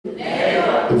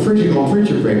The preacher gonna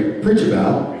preach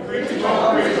about.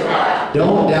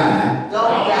 Don't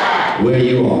die where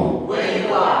you are.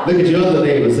 Look at your other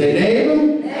neighbor. Say,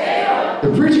 neighbor, the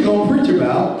preacher gonna preach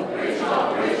about.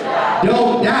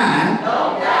 Don't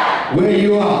die where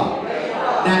you are.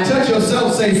 Now touch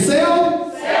yourself. Say,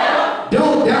 self,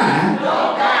 don't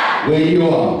die where you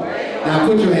are. Now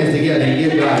put your hands together and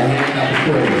give God a hand of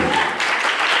praise.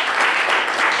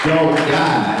 Don't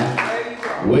die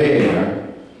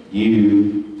where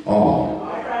you are.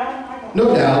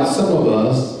 No doubt, some of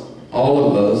us, all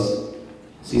of us,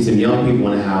 see some young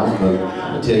people in the house, but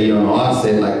I'm going to tell you, I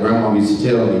said, like Grandma used to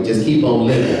tell me, just keep on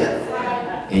living.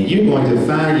 And you're going to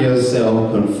find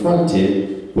yourself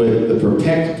confronted with the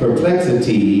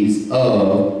perplexities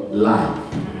of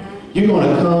life. You're going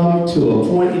to come to a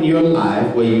point in your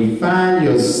life where you find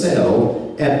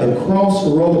yourself at the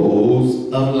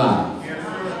crossroads of life.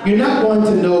 You're not going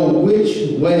to know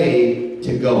which way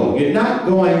to go. You're not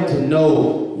going to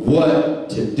know what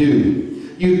to do.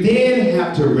 You then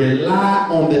have to rely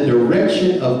on the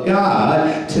direction of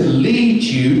God to lead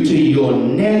you to your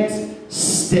next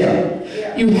step.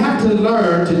 You have to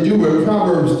learn to do what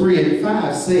Proverbs 3 and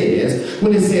 5 says,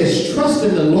 when it says, trust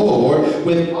in the Lord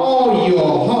with all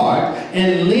your heart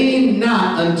and lean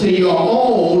not unto your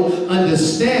own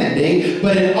understanding,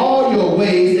 but in all your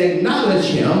ways acknowledge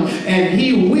him, and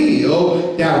he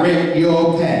will direct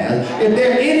your path. If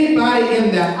there's anybody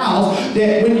in the house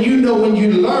that when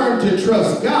you learn to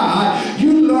trust God,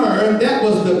 you learn that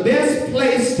was the best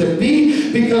place to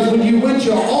be, because when you went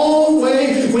your own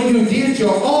way, when you did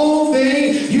your own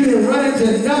thing, you didn't run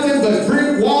into nothing but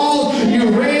brick walls. You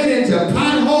ran into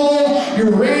potholes. You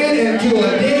ran into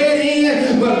a dead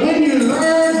end. But when you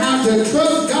learn how to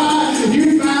trust God,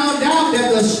 you found out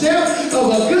that the steps of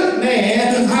a good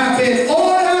man have been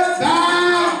ordered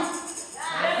by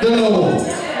the Lord.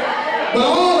 But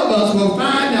all of us will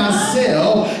find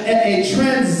ourselves at a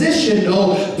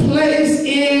transitional place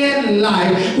in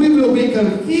life. We will be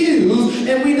confused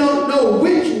and we don't know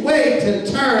which way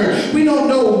to turn. We don't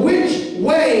know which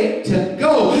way to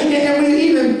go. And we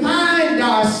even find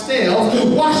ourselves,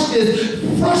 watch this,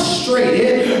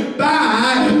 frustrated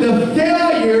by the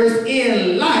failures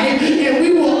in life. And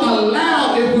we will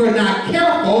allow, if we're not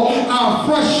careful, our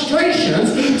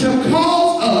frustrations to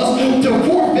cause us to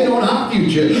forfeit on our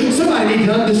future. Somebody needs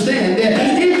to understand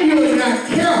that if you're not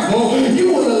careful,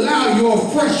 you will allow your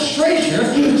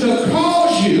frustrations to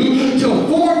cause you to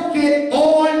forfeit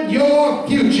on your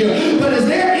future. But is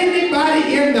there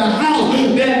anybody in the house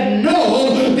that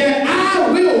knows that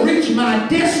I will reach my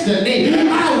destiny?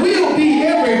 I will be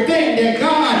everything that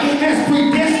God has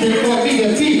predestined for me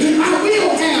to be. I will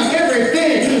have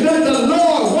everything that the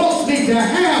Lord wants me to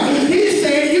have. He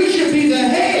said you should be the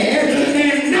head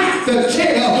and not the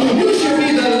tail. You should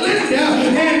be the lender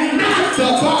and not the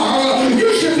borrower.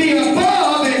 You should be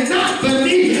above and not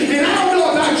beneath. And I don't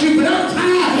know about you, but I'm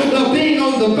tired of being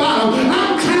on the bottom.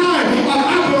 I'm tired of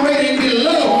operating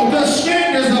below the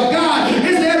standards of God.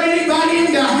 Is there anybody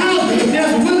in the house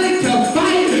that's willing to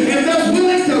fight and that's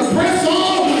willing to press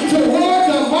on toward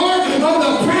the mark of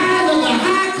the prize of the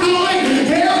high calling,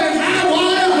 hell and high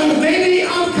water? Maybe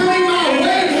I'm coming my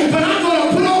way, but I'm going to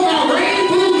put on my rain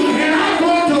boots and I'm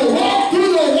going to walk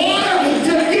through the water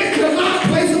to get to my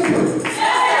place of purpose.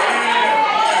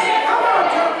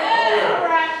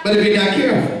 But if you're not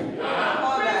careful,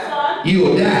 you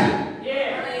will die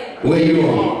where you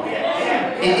are.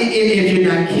 If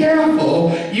you're not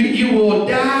careful, you will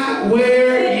die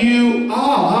where you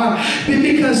are,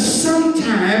 because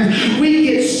sometimes we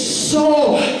get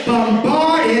so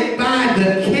bombarded by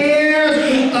the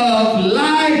cares of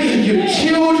life. Your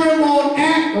children won't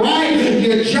act right.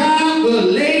 Your job will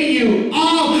lay you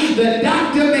off. The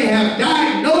doctor may have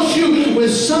diagnosed you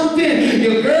with something.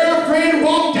 Your girlfriend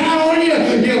walked out on you.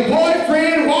 Your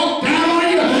boyfriend walked out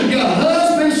on you. Your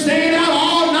husband stayed out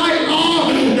all night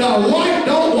long. The wife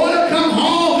don't want to come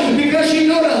home because she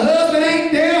know the husband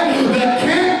ain't there. The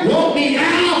cat won't be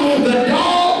out. The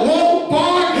dog won't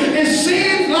bark. It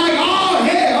seems like all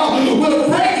hell will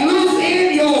break loose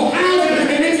in your house.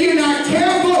 And if you're not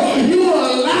careful, you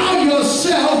will allow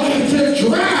yourself to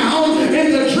drown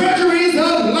in the treasuries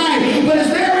of life. But is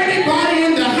there anybody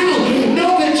in the house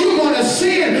know that you're going to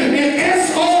sin in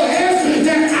SOS,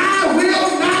 that I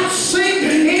will not sink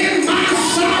in my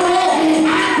sorrow?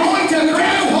 I'm going to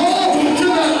grab hold to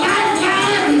the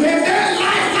lifeline, and that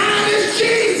lifeline is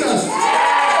Jesus.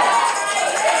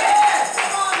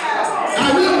 I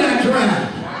will not drown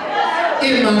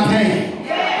in my pain.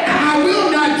 I will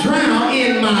not drown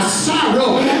in my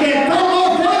sorrow. And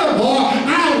furthermore,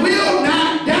 I will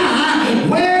not die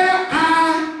where I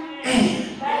am.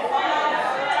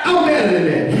 I'm better than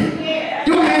that.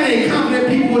 Do I have any confident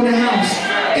people in the house?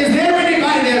 Is there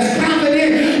anybody that's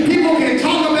confident? People can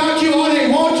talk about you all they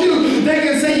want to. They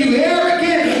can say you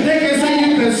arrogant. They can say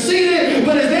you conceited.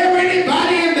 But is there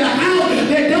anybody in the house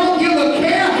that don't give a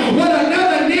care what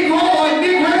another Negro or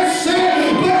Negress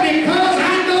said? But because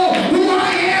I know who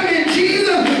I am in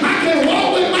Jesus, I can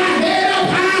walk with my head up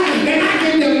high and I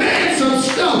can demand some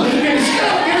stuff. And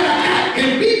stuff gotta act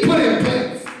and be put in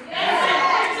place.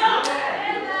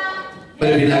 But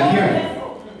if you're not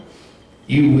careful,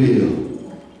 you will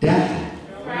die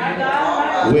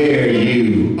where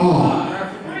you are.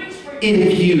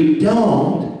 If you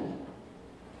don't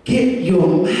get your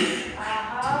mind,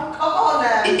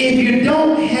 if you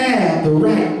don't have the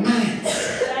right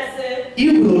mindset,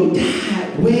 you will die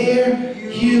where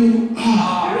you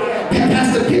are.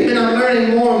 Pastor Pittman, I'm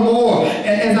learning more and more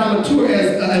as I mature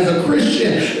as a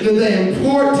Christian the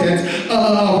importance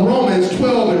of Romans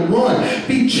 12 and 1.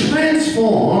 Be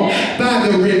transformed by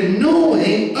the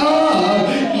renewing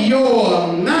of your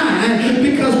mind,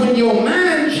 because when your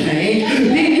mind changes,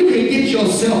 then you can get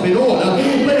yourself in order.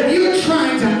 But if you're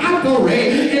trying to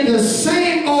operate in the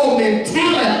same old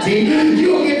mentality,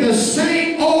 you'll get the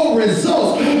same old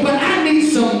results. But I need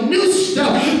some new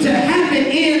stuff to happen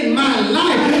in my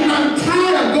life. I'm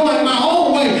tired of going my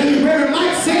own way. Reverend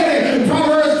Mike said it.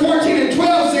 Proverbs 14 and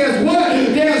 12 says, what?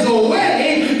 There's a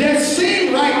way that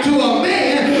seems right to a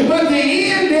man, but the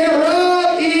end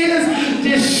thereof is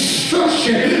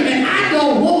destruction. And I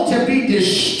don't want to be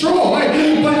destroyed,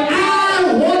 but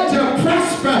I want to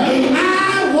prosper.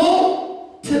 I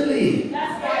want to live.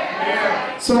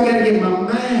 So I got to get my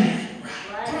mind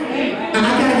right. I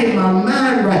got to get my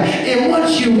mind right. And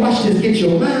once you watch this, get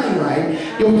your mind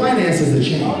right, your finances will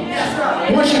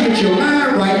change. Once you get your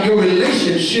mind right, your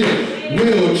relationship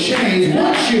will change.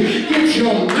 Once you get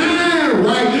your mind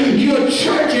right, your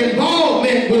church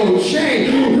involvement will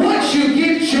change. Once you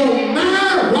get your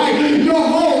mind right, your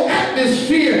whole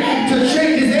atmosphere to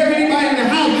change. Is there anybody in the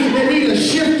house that needs a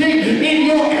shifting in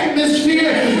your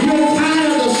atmosphere? You're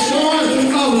tired of the storm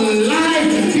of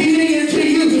life beating into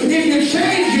you. If you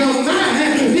change your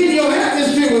mind, then your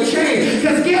atmosphere will change.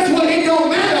 Because guess what? It don't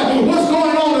matter what's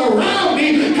going on around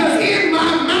me, because in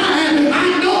my mind,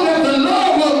 I know that the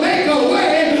Lord will make a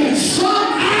way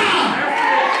somehow.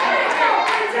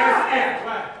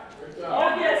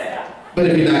 But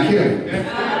if you're not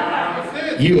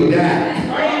careful, you will die.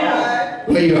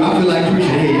 Well, I feel like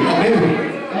preaching here.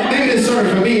 Maybe this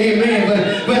sermon for me, amen.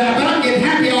 But I'm getting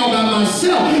happy all by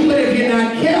myself. But if you're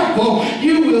not careful,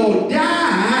 you will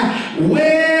die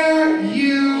where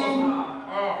you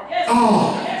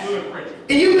are.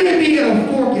 And you may be at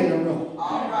a fork in the road.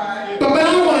 But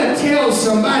I want to tell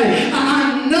somebody,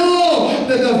 I know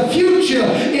that the future,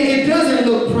 it doesn't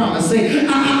look promising.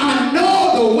 I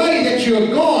know the way that you're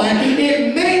going,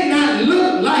 it may not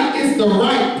look like it's the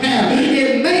right path.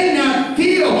 It may not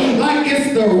feel like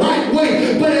it's the right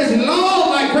way. But as long,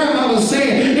 like Grandma was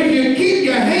saying, if you keep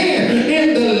your hand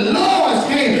in the Lord's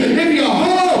hand, if you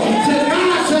hold to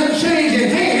God's unchanging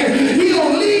hand,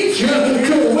 He'll lead you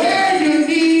to where you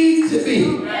need to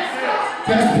be.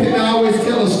 Pastor Pittman always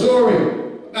tell a story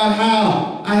about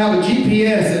how I have a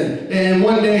GPS and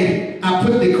one day I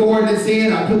put the coordinates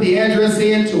in, I put the address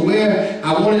in to where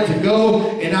I wanted to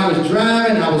go, and I was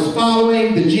driving, I was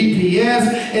following the GPS,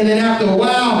 and then after a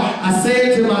while I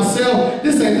said to myself,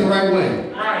 this ain't the right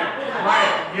way.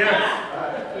 Right, yes.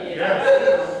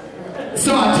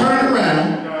 So I turned around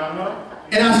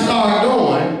and I started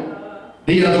going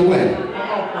the other way.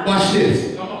 Watch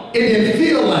this. It didn't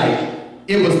feel like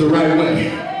it was the right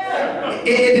way.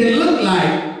 It didn't look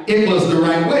like it was the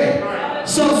right way.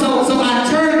 So I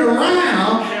turned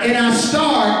around and I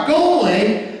started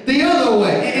going the other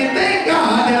way. And thank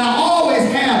God that I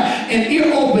always have an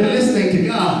ear open listening to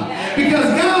God. Because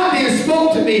God then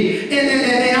spoke to me,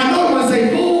 and I know I'm going to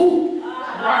say, fool.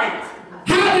 Right.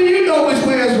 How do you know which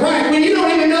way is right when you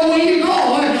don't even know where you're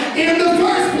going in the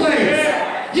first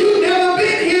place? You've never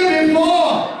been here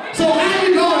before. So how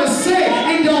you going to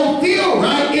say it don't feel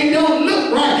right, it don't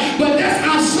look right? But that's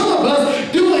how some of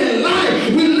us do in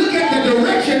life. We look at the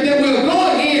direction that we're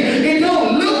going in, it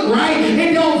don't look right,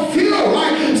 it don't feel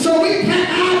right. So we pack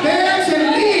our bags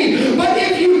and leave.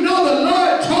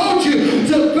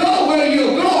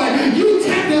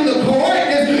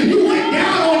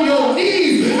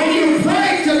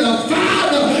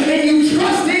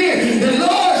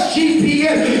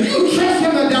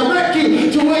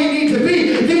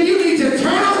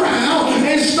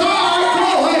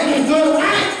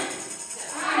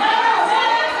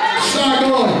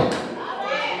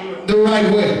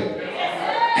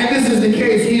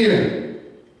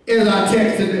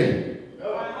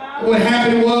 What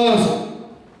happened was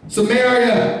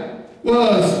Samaria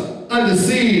was under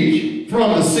siege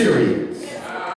from Assyria.